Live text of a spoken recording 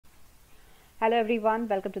Hello everyone,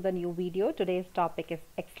 welcome to the new video. Today's topic is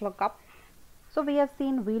Xlookup. So we have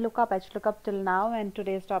seen vlookup, hlookup till now, and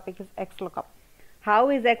today's topic is Xlookup.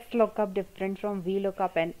 How is Xlookup different from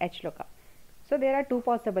vlookup and hlookup? So there are two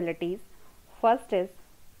possibilities. First is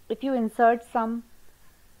if you insert some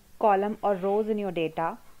column or rows in your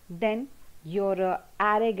data, then your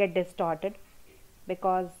array get distorted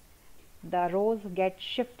because the rows get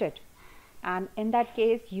shifted, and in that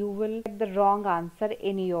case you will get the wrong answer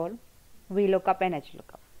in your vlookup and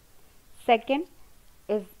hlookup. Second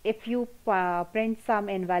is if you print some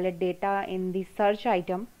invalid data in the search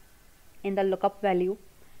item in the lookup value,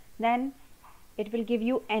 then it will give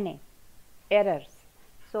you NA errors.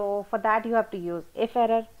 So for that you have to use if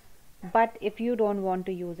error. But if you don't want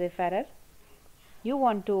to use if error, you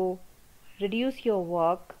want to reduce your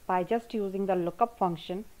work by just using the lookup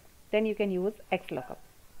function, then you can use Xlookup.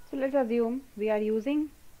 So let's assume we are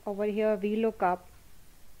using over here vlookup,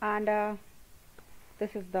 and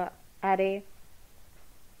this is the array.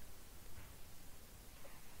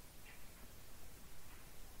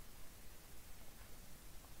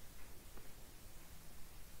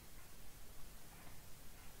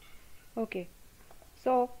 Okay,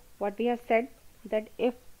 so what we have said that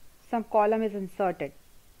if some column is inserted,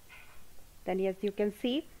 then yes, you can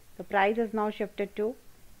see the price is now shifted to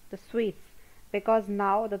the sweets because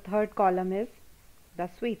now the third column is the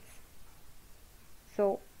sweets.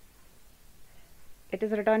 So it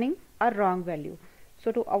is returning a wrong value.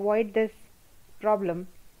 So to avoid this problem,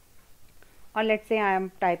 or let's say I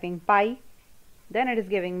am typing pie, then it is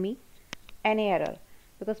giving me an error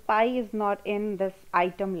because pie is not in this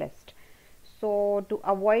item list. So to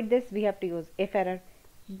avoid this we have to use if error,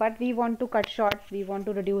 but we want to cut short, we want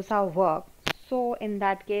to reduce our work, so in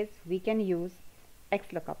that case we can use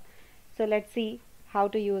Xlookup. So let's see how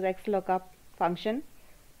to use Xlookup function.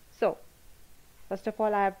 So first of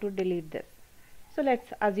all I have to delete this. So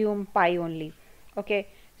let's assume pi only. Okay,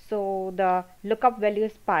 so the lookup value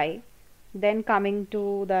is pi. Then coming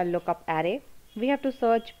to the lookup array, we have to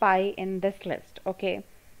search pi in this list. Okay,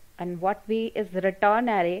 and what we is return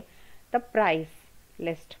array, the price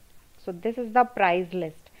list. So this is the price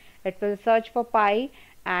list. It will search for pi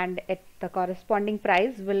and the corresponding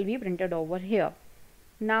price will be printed over here.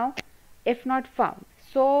 Now if not found,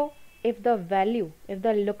 so if the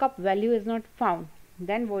lookup value is not found,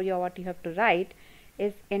 then what you have to write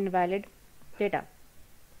is invalid data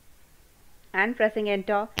and pressing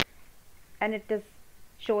enter, and it is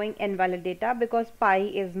showing invalid data because pi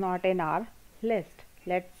is not in our list.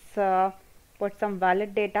 Let's put some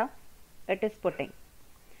valid data. It is putting.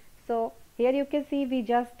 So here you can see we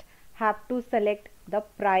just have to select the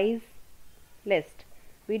price list.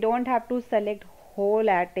 We don't have to select whole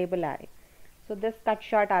table array. So this cut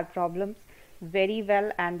short our problems very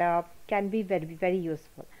well and can be very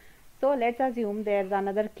useful. So let's assume there's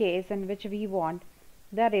another case in which we want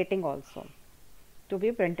the rating also to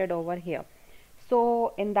be printed over here.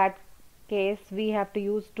 So in that case we have to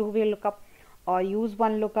use two vlookup or use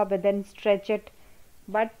one lookup and then stretch it.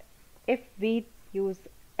 But if we use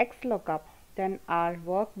Xlookup, then our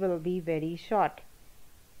work will be very short.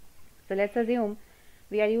 So let's assume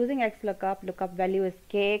we are using Xlookup. Lookup value is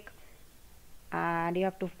cake, and you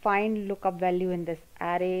have to find lookup value in this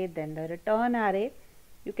array, then the return array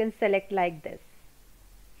you can select like this.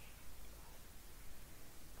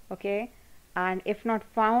 Okay, and if not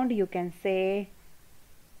found, you can say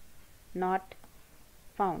not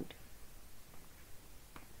found.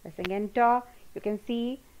 Pressing enter, you can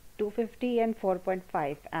see 250 and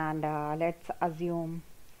 4.5, and let's assume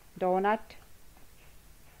donut,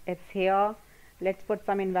 it's here. Let's put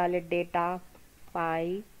some invalid data,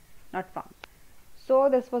 pi, not found. So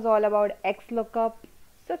this was all about Xlookup.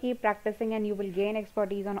 So keep practicing and you will gain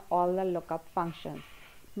expertise on all the lookup functions.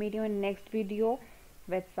 Meet you in next video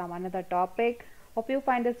with some another topic. Hope you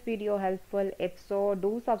find this video helpful. If so,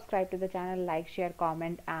 do subscribe to the channel, like, share,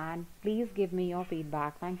 comment, and please give me your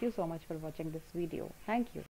feedback. Thank you so much for watching this video. Thank you.